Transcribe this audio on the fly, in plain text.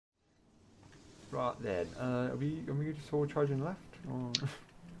Right then, are we just all charging left? Or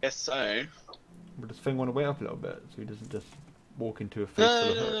Guess so. does Thing want to wait up a little bit so he doesn't just walk into a face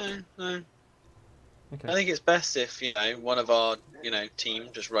full of hurt? No. Okay. I think it's best if, you know, one of our, you know, team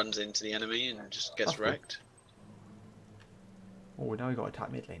just runs into the enemy and just gets That's cool. wrecked. Oh, now we got to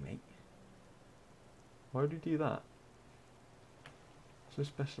attack mid lane, mate. Why would we do that? What's so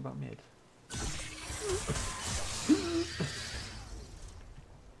special about mid?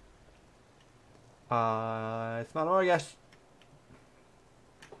 It's not all, I guess.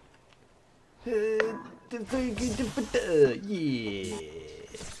 Yeah.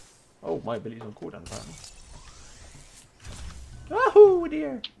 Oh, my ability's on cooldown apparently. Oh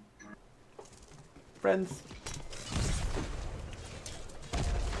dear. Friends.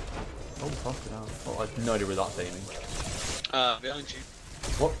 Oh, fuck it out. Oh, I have no idea where that's aiming. Behind you.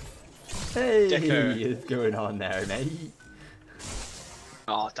 What? Hey, Decker. what's going on there, mate?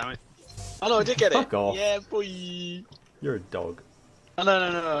 Oh, damn it. Oh no, I did get it. Fuck off. Yeah, boy. You're a dog. Oh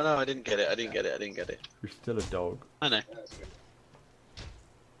no, I didn't get it. You're still a dog. I know.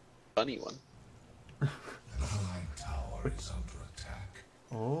 Funny one. An allied tower is under attack.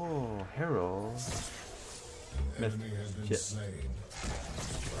 Oh, Herald. An enemy has been Shit. slain.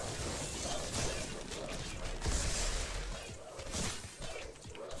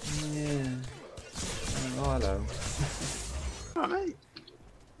 Yeah. Oh, hello. Alright, mate.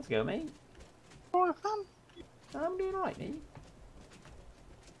 Let's go, mate. Alright, fun. I'm doing alright, mate.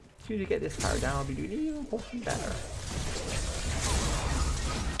 As soon as you get this Paragon, I'll be doing even fucking better.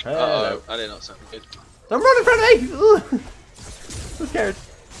 Hello. I did not sound good. I'm running in front of me! Ugh. I'm scared.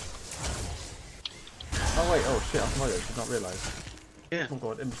 Oh wait, oh shit, I'm smothered. I did not realise. Yeah. Oh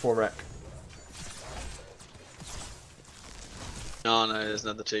god, in before wreck. No, there's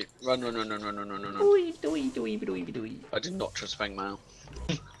another two. Run. Doy, doy, doy, doy, doy. I did not trust Fang Mao.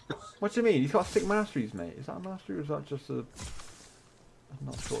 What do you mean? He's got 6 masteries, mate. Is that a mastery or is that just a... I'm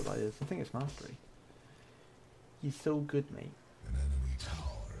not sure what that is. I think it's mastery. He's so good, mate. An enemy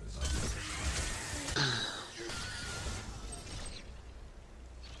tower is under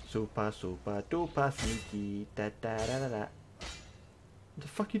Super, super, duper sneaky. Da da da da da. What the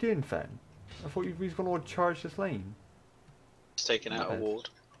fuck you doing, Fen? I thought you was gonna charge this lane. It's taken out a ward.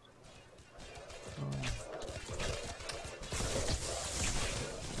 Oh.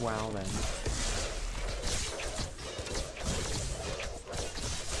 Wow then.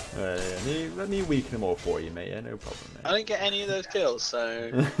 Let me weaken them all for you, mate. Yeah, no problem, mate. I didn't get any of those kills,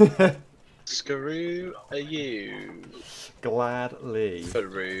 so screw you. Gladly.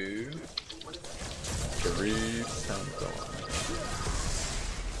 Screw. Sounds on.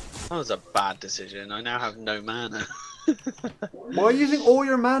 That was a bad decision. I now have no mana. Why are you using all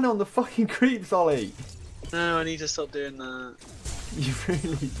your mana on the fucking creeps, Ollie? No, I need to stop doing that. You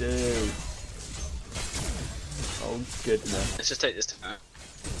really do. Oh goodness. Let's just take this time.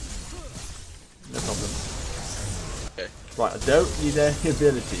 No problem. Okay. Right, I don't need any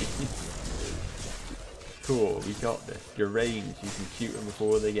ability. Cool, we got this. Your range, you can shoot them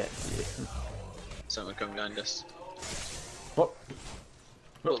before they get to you. Someone come behind us. What?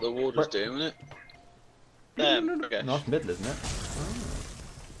 What the ward was doing, wasn't it? Okay. Nice middle, isn't it? Oh.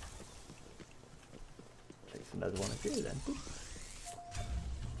 Place another one up here then.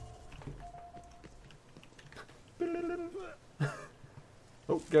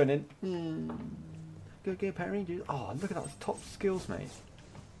 Oh, going in. Go, Power Rangers. Oh, look at that top skills, mate.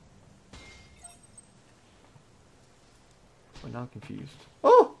 We're now confused.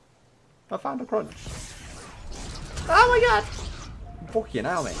 Oh! I found a crunch. Oh my god! Fucking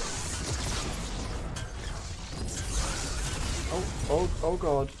hell, mate. Oh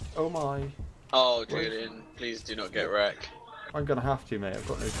god. Oh my. Oh, Julian, please do not get wrecked. I'm gonna have to, mate. I've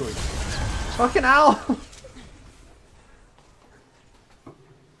got no choice. Fucking hell!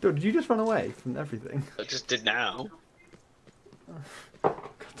 Dude, did you just run away from everything? I just did now. God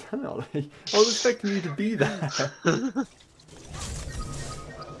damn it, Ollie. I was expecting you to be there.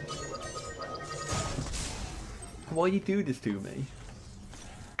 Why you do this to me?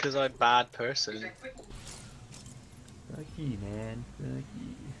 Because I'm a bad person. Fuck you, man. Fuck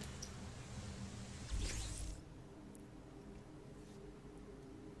you.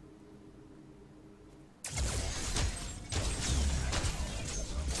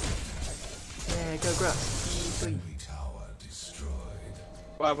 Yeah, go grab. enemy tower destroyed.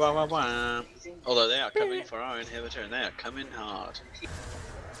 Wah, wah, wah, wah. Although they are coming for our inhibitor and they are coming hard.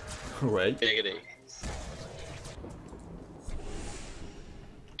 Wait. Giggity.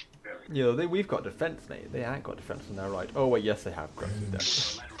 Yo, we've got defense, mate. They ain't got defense on their right. Oh wait, yes they have. Granted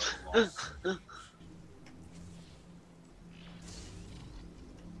that.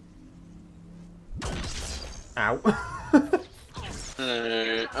 Ow.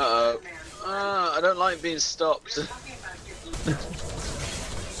 Uh-oh. I don't like being stopped.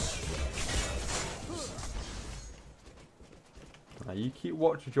 Now you keep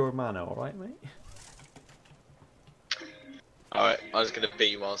watch with your mana, alright, mate? Alright, I was gonna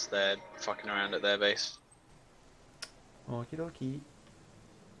B whilst they're fucking around at their base. Okie dokie.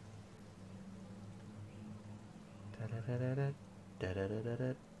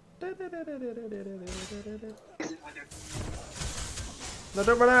 No,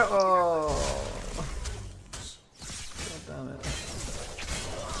 don't run out! Oh! God damn it.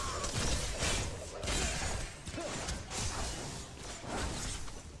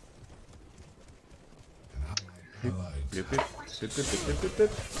 Blip, blip, blip, blip, blip, blip,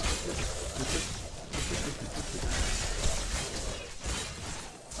 blip.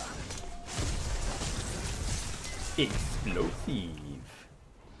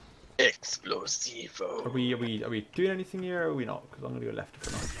 Explosive. Are we doing anything here or are we not? Because I'm gonna go left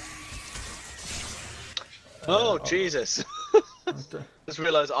for now. Oh, Jesus. Just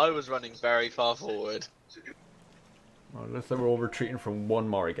realised I was running very far forward. Well, looks like we're all retreating from one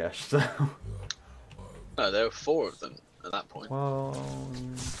Morigesh, so... No, there were 4 of them at that point. Well...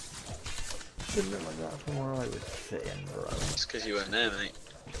 Didn't look like that from where I was sitting, bro. Just because you weren't there, mate.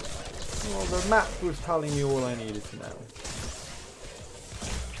 Well, the map was telling me all I needed to know.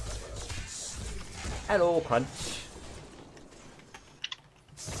 Hello, Crunch.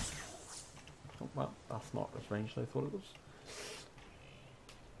 Oh, well, that's not as ranged as I thought it was.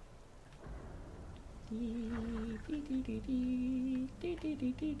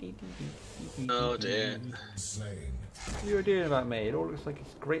 Oh dear. What are you doing about me? It all looks like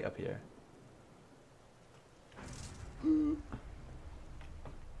it's great up here. We've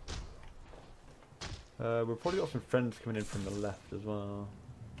probably got some friends coming in from the left as well.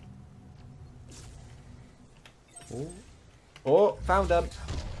 Oh, oh, found them.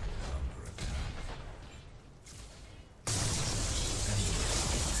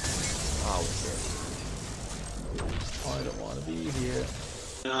 Oh shit. I don't want to be here.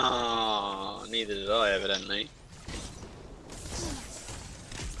 Ah, neither did I, evidently.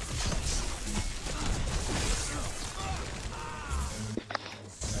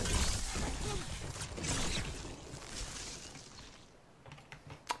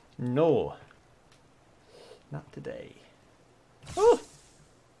 No. Not today. Oh!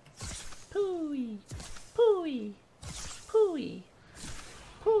 Pooey! Pooey! Pooey!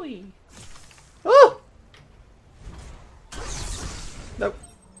 Pooey! Oh! Nope.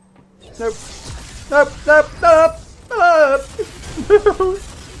 Nope. Nope. Nope. Nope. Nope.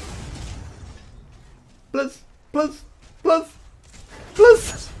 Plus. Plus. Plus.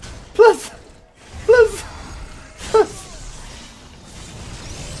 Plus. Plus. Plus. Plus.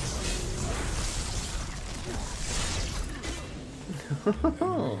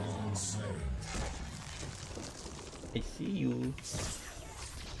 I see you.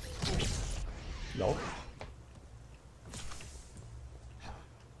 No.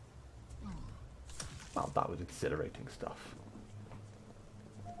 Well, that was exhilarating stuff.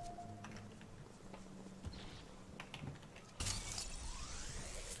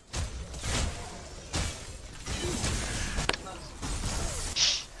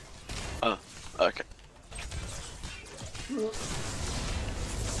 Oh, okay.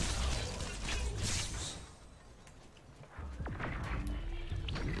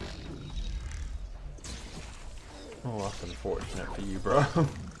 Oh, that's unfortunate for you, bro.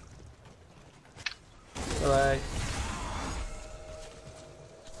 Alright.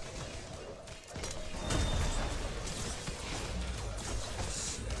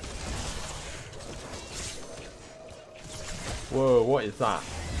 Whoa, what is that?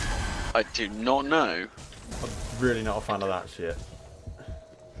 I do not know. I'm really not a fan of that shit.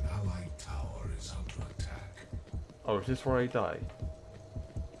 An allied tower is under attack. Oh, is this where I die?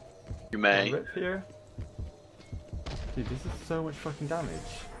 You may. Rip here? Dude, this is so much fucking damage.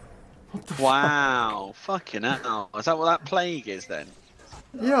 What the Wow, fucking hell. Is that what that plague is then?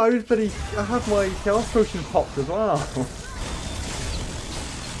 fuck? Yeah, I had my chaos potion popped as well.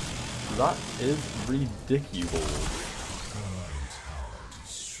 That is ridiculous. Allied tower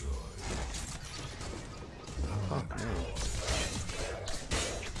destroyed. Fuck me.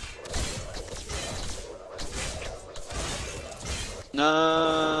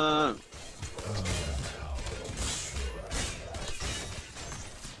 No.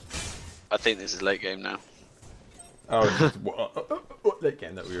 I think this is late game now. Oh, it's just what late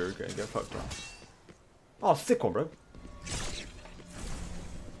game that we were going to get fucked up. Oh, sick one, bro.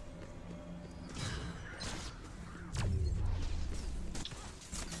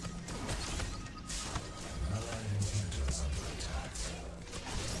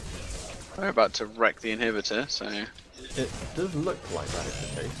 They're about to wreck the inhibitor, so... It does look like that is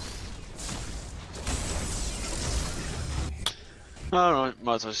the case. Alright,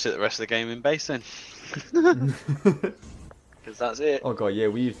 might as well sit the rest of the game in base then. Because that's it. Oh god, yeah,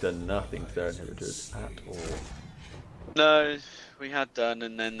 we've done nothing to their inhibitors at all. No, we had done,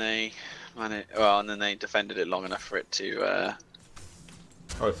 and then they and then they defended it long enough for it to.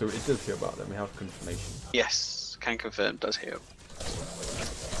 Oh, so it does heal about them. We have confirmation. Yes, can confirm, does heal.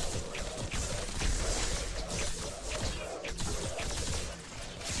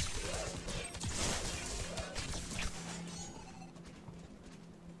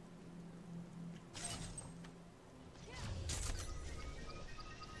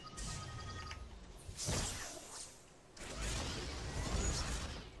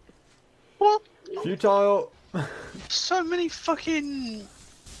 What? Futile! So many fucking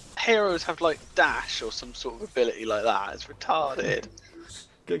heroes have like dash or some sort of ability like that. It's retarded.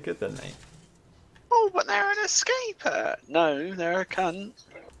 Good then, mate. Oh, but they're an escaper. No, they're a cunt.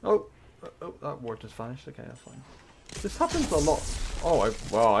 Oh, that ward just vanished. Okay, that's fine. This happens a lot. Oh,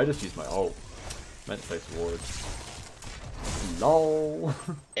 I just used my ult. Meant to place a ward. LOL.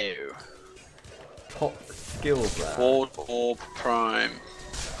 Ew. Top skills there. Ward Orb Prime.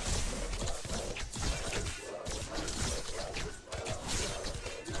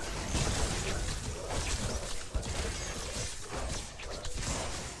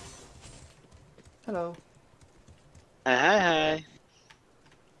 Hello. Hey.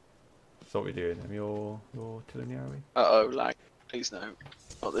 So what we doing? You're killing me, are we? Uh oh, lag. Please no.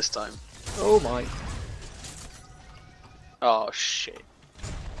 Not this time. Oh my. Oh shit.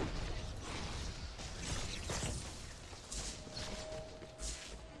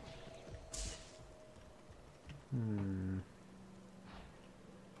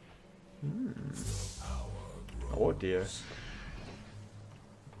 Oh dear.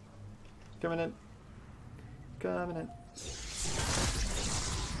 Coming in. Coming in.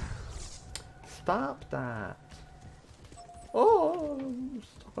 Stop that. Oh,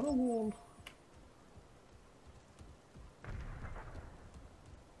 stop on a wall.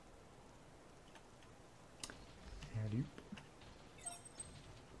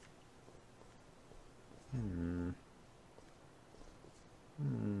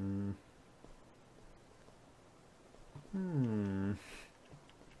 Hello.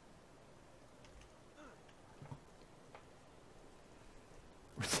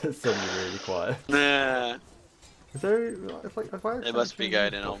 It's suddenly really quiet. Nah. Is there? It's like if I They must be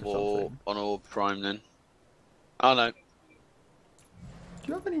going in on War on Orb Prime then. Oh no. Do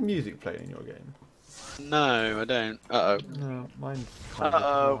you have any music playing in your game? No, I don't. Uh oh. No, mine's Uh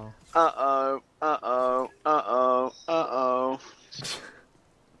oh. Uh oh. Uh oh. Uh oh. Uh oh.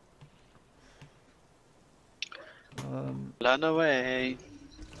 Run away.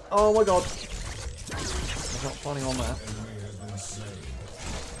 Oh my god. I was not planning on that.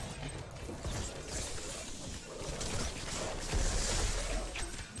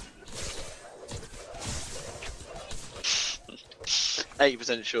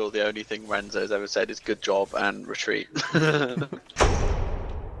 80% sure the only thing Renzo's ever said is good job and retreat.